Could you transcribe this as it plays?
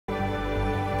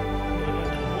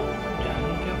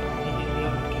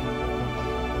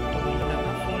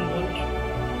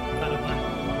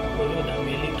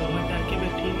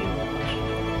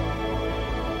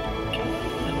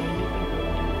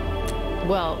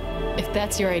Well, if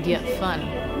that's your idea of fun.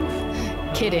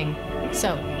 Kidding.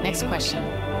 So, next question.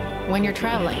 When you're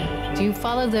traveling, do you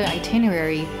follow the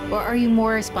itinerary or are you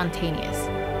more spontaneous?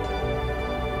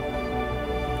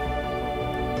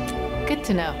 Good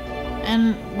to know.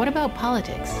 And what about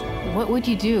politics? What would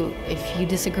you do if you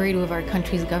disagreed with our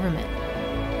country's government?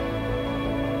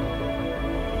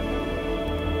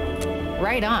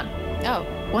 Right on. Oh,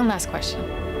 one last question.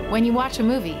 When you watch a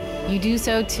movie, you do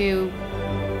so to...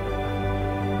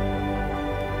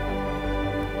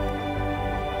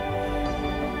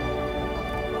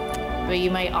 But you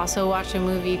might also watch a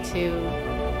movie to...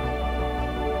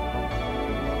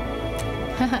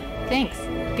 Thanks.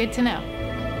 Good to know.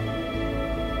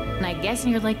 And I guess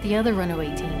you're like the other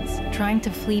runaway teens, trying to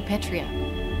flee Petria.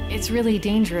 It's really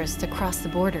dangerous to cross the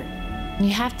border. You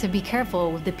have to be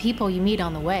careful with the people you meet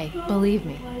on the way, believe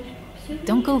me.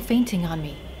 Don't go fainting on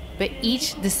me. But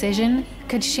each decision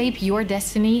could shape your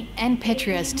destiny and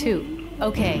Petria's too.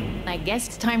 Okay, I guess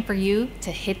it's time for you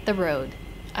to hit the road.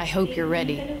 I hope you're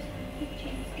ready.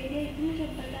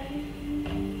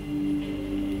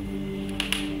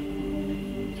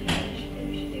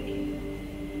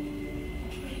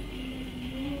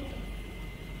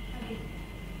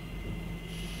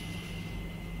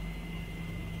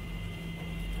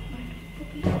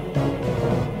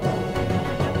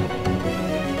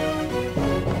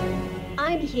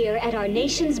 Here at our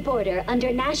nation's border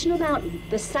under National Mountain,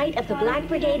 the site of the Black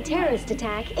Brigade terrorist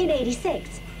attack in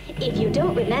 '86. If you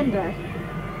don't remember,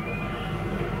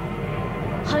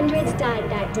 hundreds died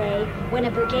that day when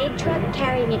a brigade truck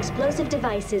carrying explosive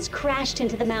devices crashed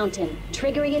into the mountain,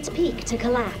 triggering its peak to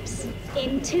collapse.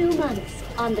 In 2 months,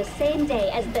 on the same day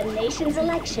as the nation's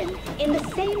election, in the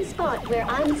same spot where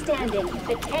I'm standing,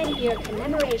 the 10-year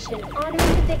commemoration honoring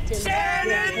the victims will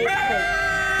take place.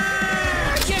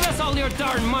 Give us all your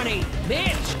darn money,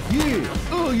 bitch! Yeah,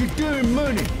 all your darn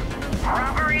money.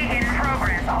 Robbery in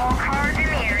progress. All cars in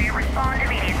the area respond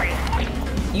immediately.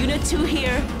 Unit 2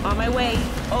 here, on my way.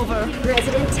 Over.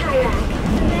 President Tyrak,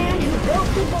 the man who built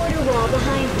the border wall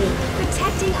behind me,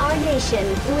 protecting our nation,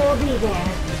 will be there.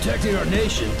 Protecting our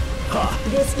nation? Ha!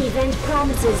 This event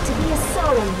promises to be a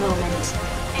solemn moment,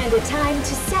 and a time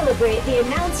to celebrate the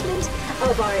announcement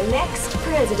of our next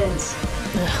president.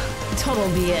 Ugh, total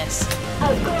BS.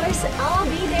 Of course, I'll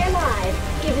be there live,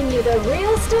 giving you the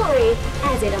real story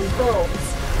as it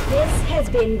unfolds. This has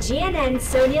been GNN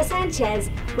Sonia Sanchez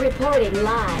reporting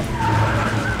live.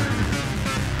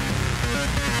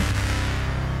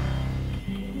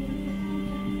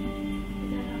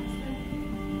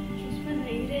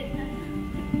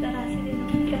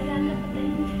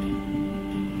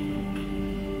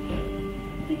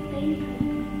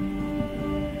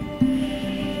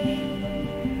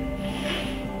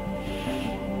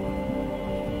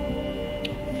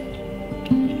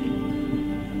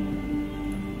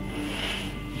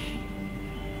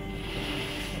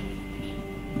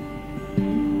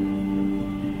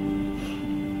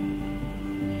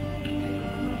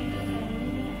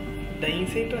 दही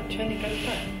से तो अच्छा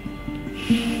निकलता है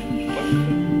पर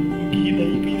घी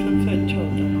दही भी सबसे अच्छा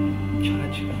होता है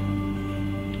छाछ का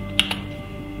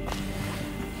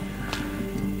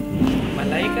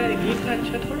मलाई का घी इतना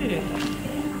अच्छा थोड़ी रहता है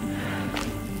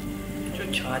जो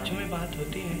छाछ में बात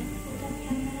होती है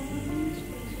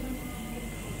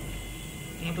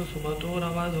ये तो सुबह तो और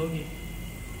आवाज होगी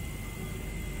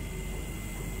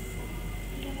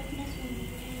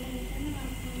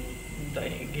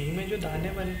घी में जो दाने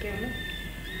बनते हैं ना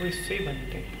वो इससे ही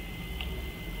बनते हैं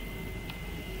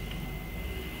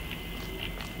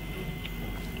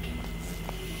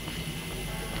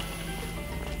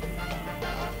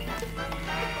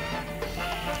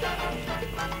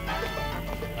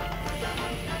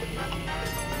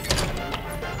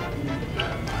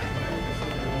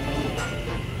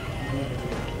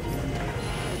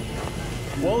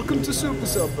Welcome to Super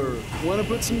Supper. Wanna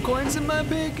put some coins in my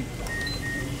pig?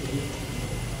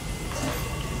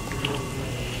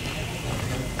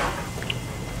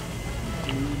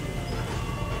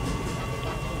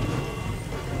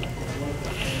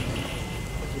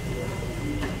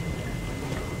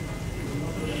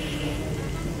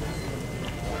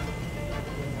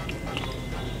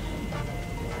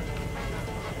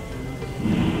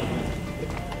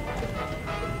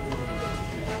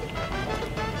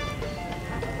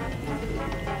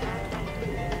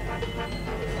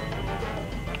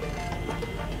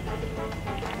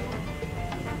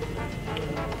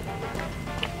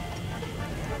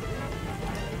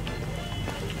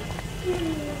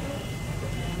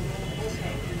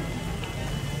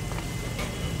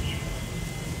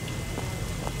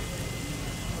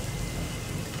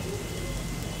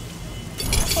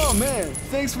 man,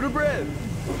 thanks for the bread.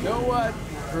 You know what?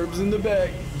 Herb's in the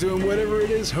bag, doing whatever it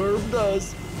is Herb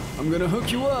does. I'm gonna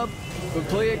hook you up, but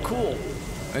play it cool.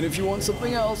 And if you want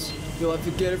something else, you'll have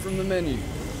to get it from the menu.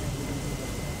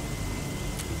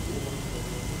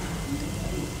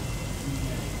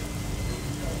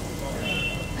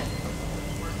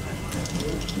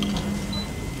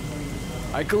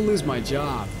 I could lose my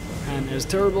job, and as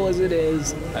terrible as it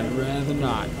is, I'd rather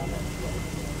not.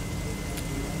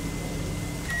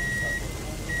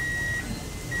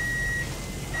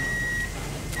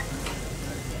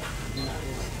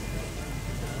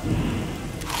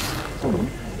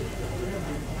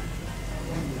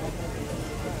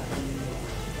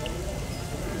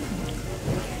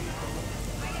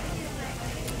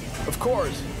 Of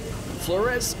course,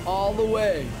 Flores all the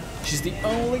way. She's the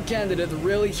only candidate that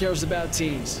really cares about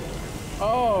teens.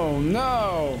 Oh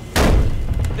no!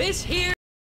 This here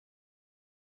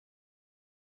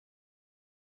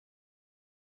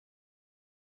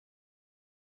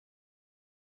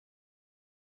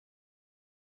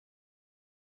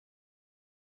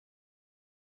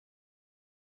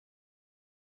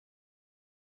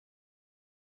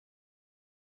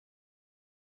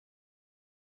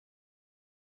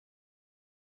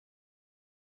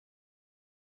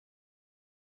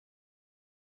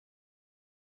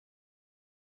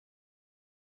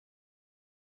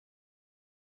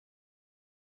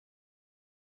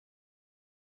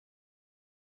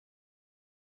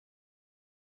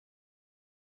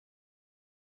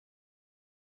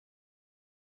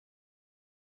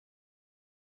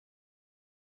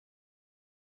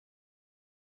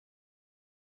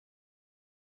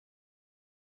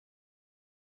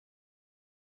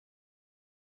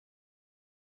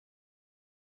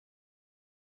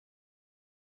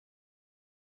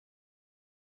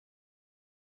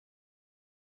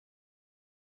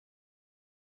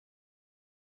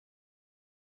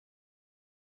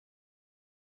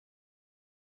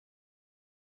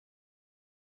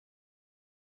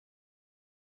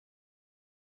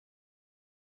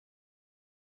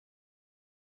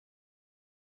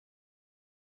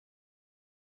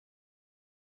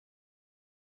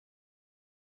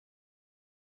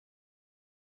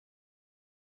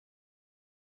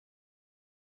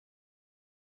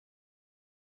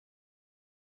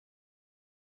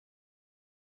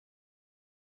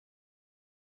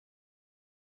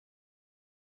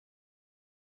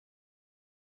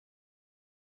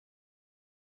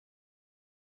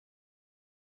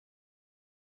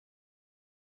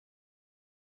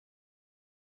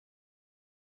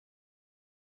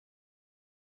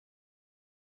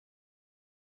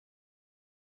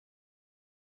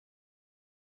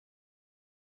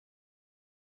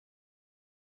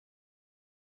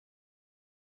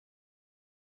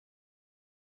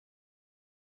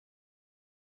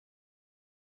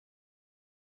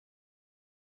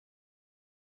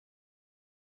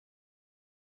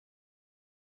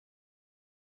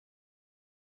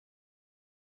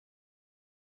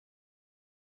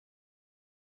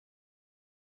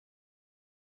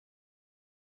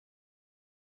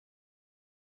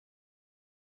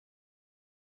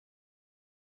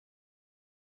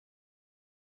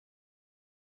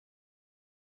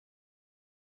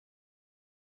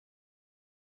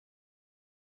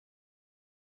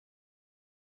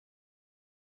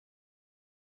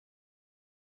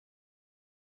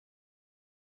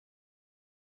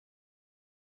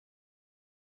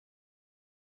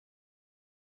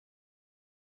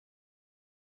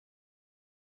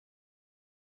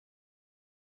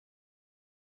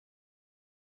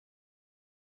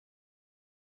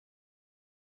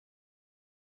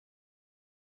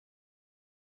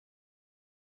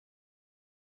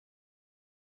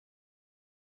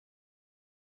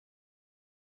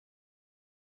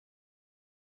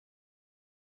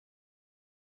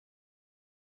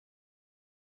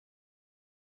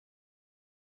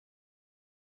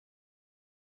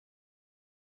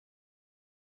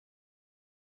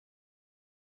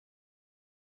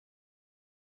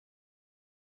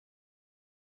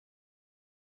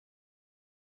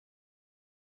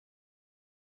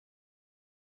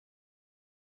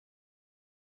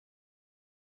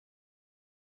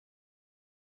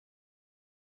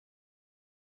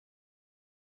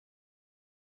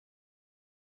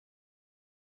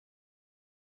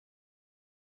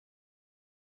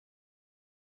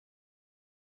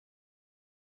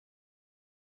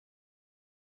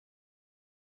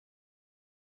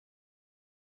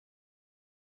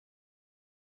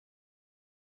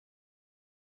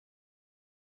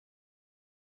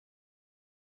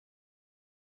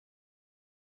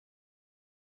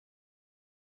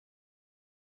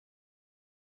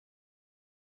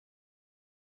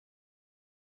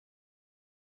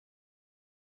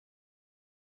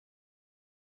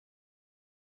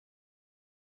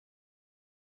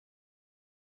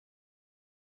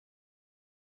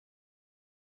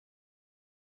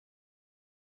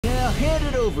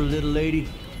over, little lady.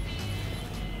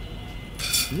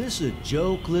 Is this a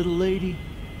joke, little lady?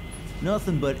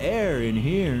 Nothing but air in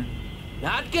here.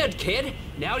 Not good, kid.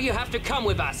 Now you have to come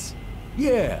with us.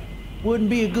 Yeah, wouldn't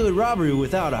be a good robbery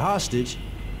without a hostage.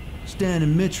 Stan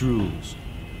and Mitch rules.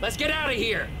 Let's get out of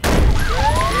here.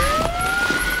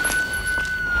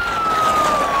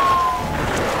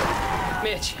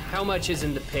 Mitch, how much is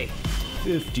in the pig?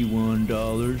 $51.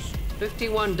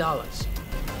 $51.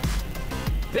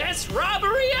 Best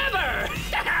robbery ever!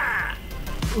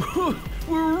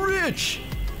 We're rich!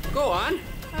 Go on.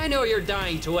 I know you're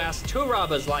dying to ask two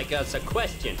robbers like us a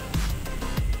question.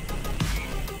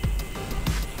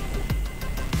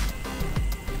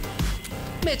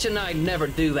 Mitch and I never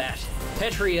do that.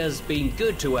 Petria's been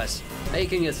good to us,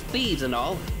 making us thieves and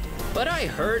all. But I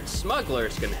heard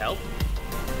smugglers can help.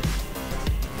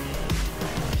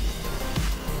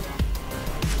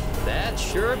 That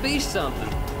sure be something.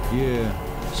 Yeah,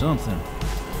 something.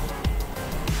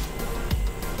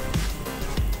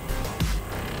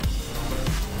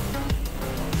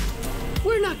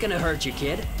 We're not gonna hurt you,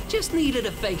 kid. Just needed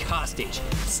a fake hostage.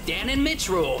 Stan and Mitch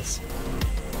rules.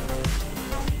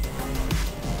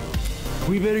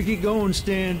 We better get going,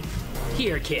 Stan.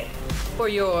 Here, kid, for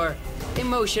your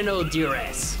emotional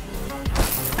duress.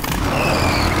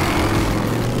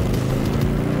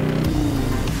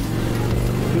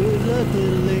 Good luck,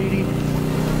 little lady.